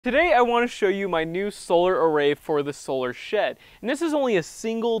Today I want to show you my new solar array for the solar shed. And this is only a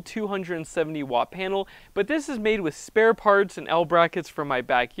single 270 watt panel, but this is made with spare parts and L brackets from my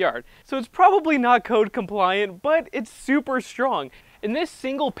backyard. So it's probably not code compliant, but it's super strong. And this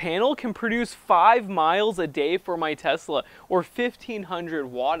single panel can produce 5 miles a day for my Tesla, or 1,500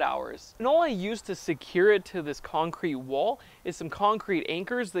 watt hours. And all I use to secure it to this concrete wall is some concrete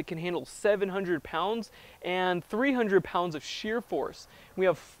anchors that can handle 700 pounds and 300 pounds of shear force. We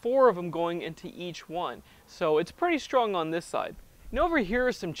have 4 of them going into each one, so it's pretty strong on this side. And over here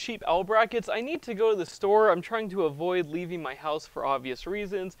are some cheap L brackets. I need to go to the store. I'm trying to avoid leaving my house for obvious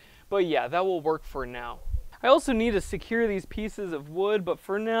reasons, but yeah, that will work for now. I also need to secure these pieces of wood, but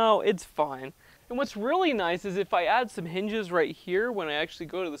for now, it's fine. And what's really nice is if I add some hinges right here when I actually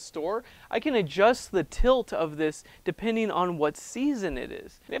go to the store, I can adjust the tilt of this depending on what season it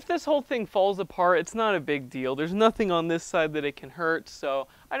is. And if this whole thing falls apart, it's not a big deal. There's nothing on this side that it can hurt, so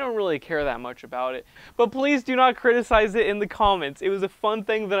I don't really care that much about it. But please do not criticize it in the comments. It was a fun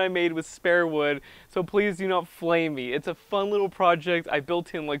thing that I made with spare wood, so please do not flame me. It's a fun little project. I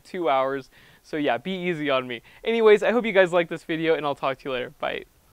built in like 2 hours. So yeah, be easy on me. Anyways, I hope you guys liked this video, and I'll talk to you later. Bye.